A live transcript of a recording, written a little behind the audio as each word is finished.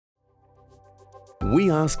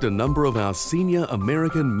We asked a number of our senior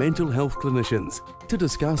American mental health clinicians to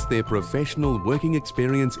discuss their professional working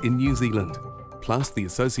experience in New Zealand, plus the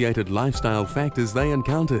associated lifestyle factors they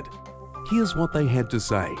encountered. Here's what they had to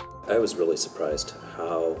say. I was really surprised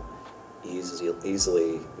how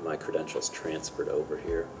easily my credentials transferred over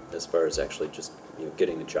here, as far as actually just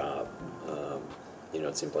getting a job.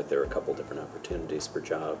 It seemed like there were a couple different opportunities for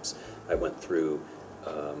jobs. I went through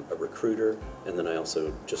a recruiter, and then I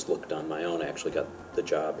also just looked on my own. I actually got the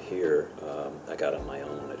job here. I got on my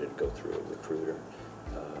own. I didn't go through a recruiter,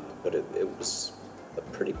 but it was a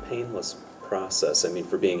pretty painless process. I mean,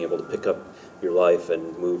 for being able to pick up your life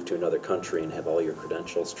and move to another country and have all your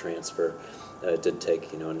credentials transfer, it did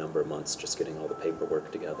take a number of months just getting all the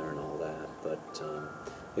paperwork together and all that. But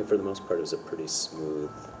for the most part, it was a pretty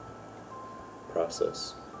smooth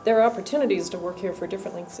process. There are opportunities to work here for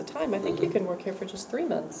different lengths of time. I think you can work here for just 3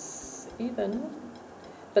 months, even,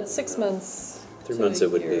 but 6 months. 3 months it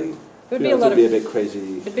would be. It would be a lot of. It'd be a bit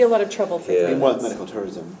crazy. It'd be a lot of trouble for It'd be more like medical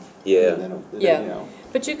tourism. Yeah. Yeah.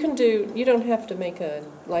 But you can do. You don't have to make a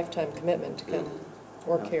lifetime commitment to come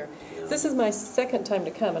work here. Yeah. This is my second time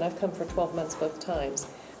to come, and I've come for 12 months both times,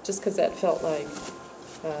 just because that felt like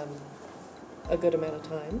a good amount of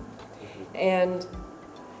time, and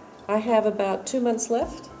I have about 2 months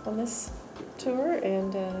left on this tour,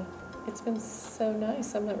 and it's been so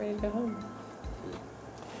nice. I'm not ready to go home.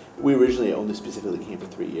 We originally only specifically came for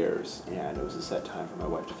 3 years, and it was a set time for my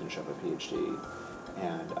wife to finish up a PhD,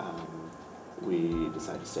 and we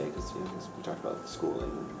decided to stay because we talked about the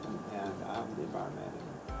schooling and the environment,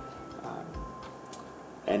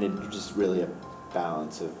 and it just really a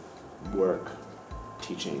balance of work,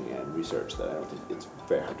 teaching, and research that I don't think it's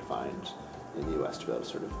very hard to find in the U.S. to be able to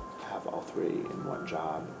sort of have all three in one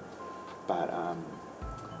job. But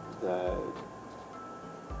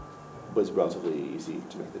was relatively easy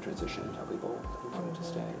to make the transition and tell people who wanted to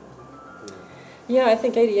stay. Yeah, I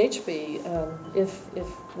think ADHB, if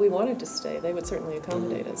we wanted to stay, they would certainly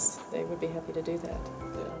accommodate us. They would be happy to do that.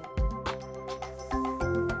 Yeah.